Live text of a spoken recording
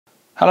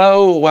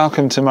Hello,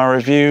 welcome to my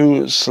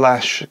review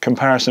 /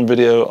 comparison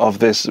video of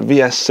this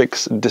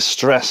VS6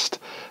 distressed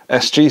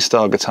SG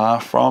style guitar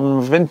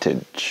from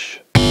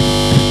Vintage.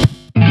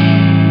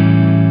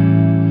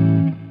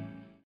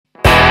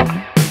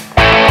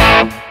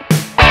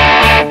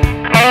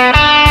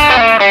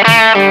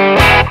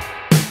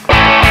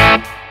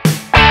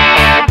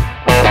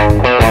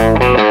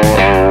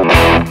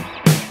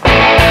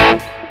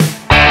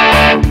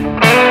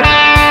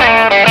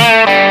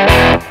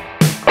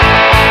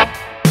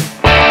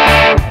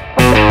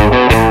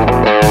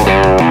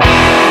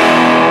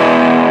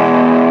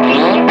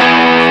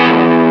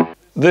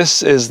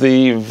 This is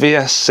the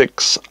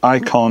VS6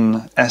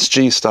 Icon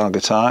SG style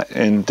guitar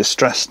in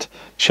distressed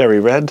cherry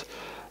red.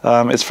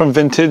 It's from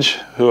Vintage,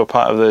 who are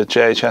part of the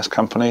JHS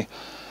company,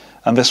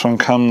 and this one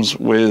comes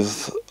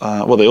with,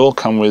 well, they all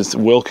come with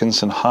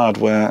Wilkinson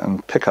hardware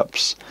and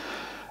pickups.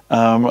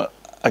 I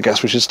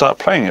guess we should start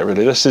playing it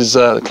really. This is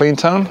the clean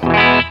tone.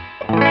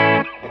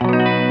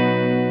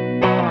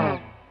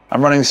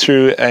 I'm running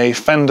through a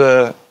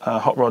Fender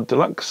Hot Rod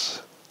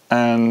Deluxe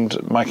and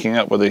miking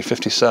up with a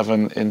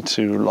 57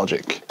 into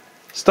Logic.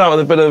 Start with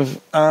a bit of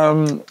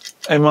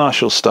a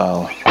Marshall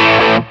style.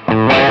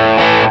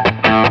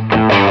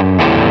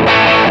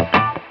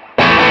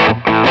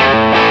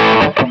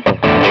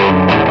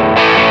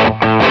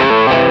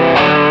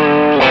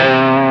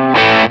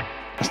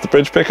 That's the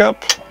bridge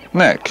pickup,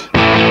 neck.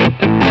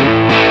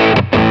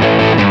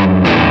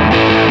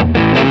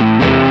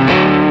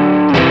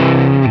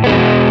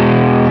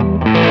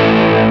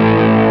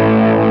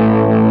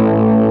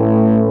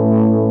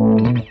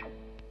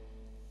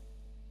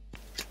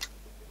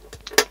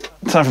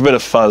 Time for a bit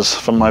of fuzz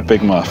from my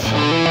Big Muff.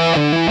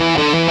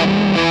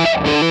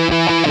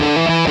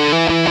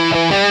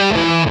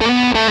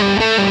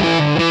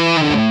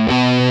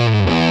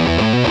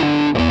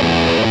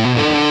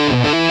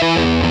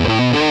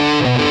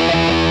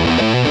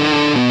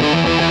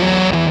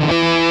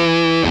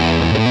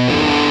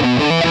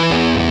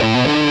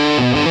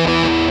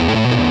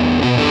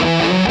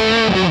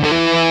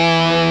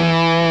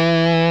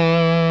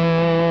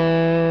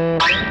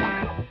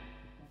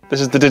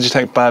 This is the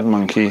Digitech Bad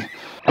Monkey.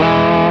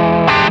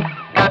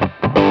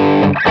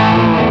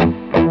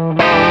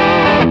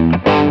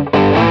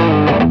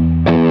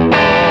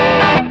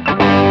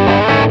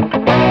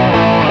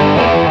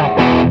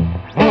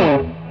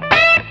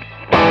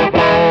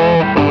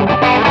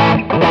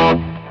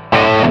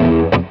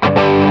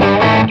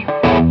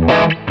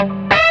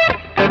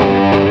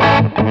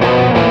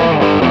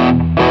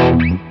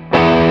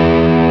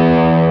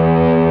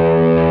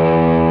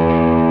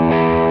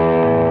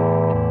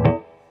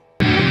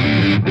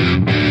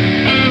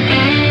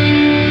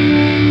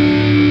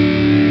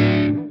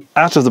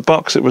 Out of the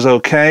box it was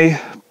okay,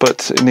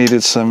 but it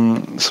needed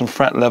some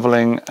fret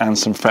leveling and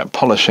some fret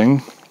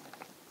polishing.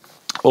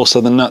 Also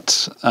the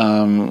nut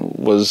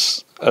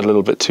was a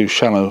little bit too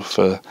shallow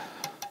for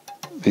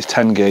these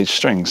 10 gauge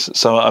strings,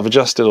 so I've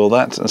adjusted all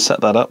that and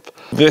set that up.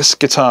 This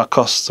guitar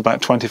costs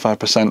about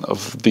 25%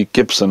 of the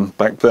Gibson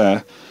back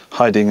there,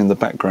 hiding in the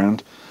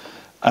background,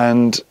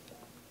 and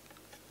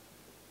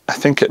I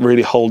think it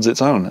really holds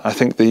its own. I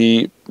think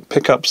the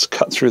pickups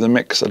cut through the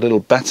mix a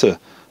little better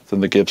than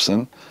the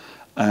Gibson,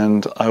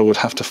 and I would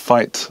have to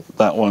fight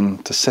that one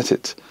to set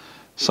it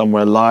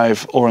somewhere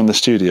live or in the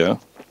studio.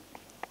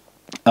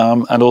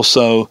 And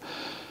also,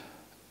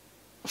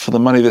 for the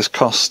money this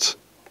cost,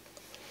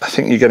 I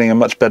think you're getting a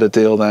much better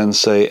deal than,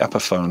 say,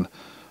 Epiphone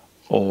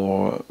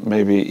or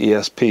maybe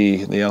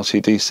ESP, the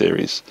LCD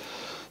series.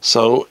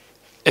 So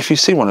if you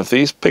see one of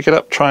these, pick it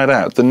up, try it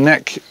out. The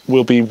neck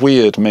will be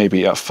weird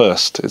maybe at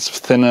first. It's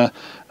thinner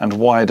and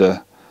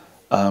wider,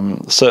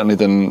 certainly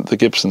than the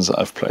Gibsons that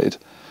I've played.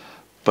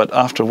 But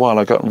after a while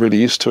I got really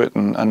used to it,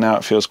 and now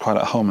it feels quite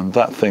at home, and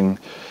that thing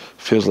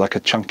feels like a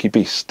chunky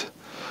beast.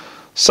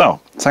 So,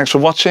 thanks for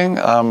watching.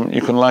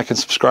 You can like and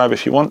subscribe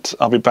if you want.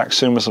 I'll be back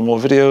soon with some more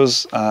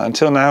videos.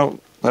 Until now,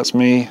 that's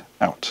me,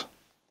 out.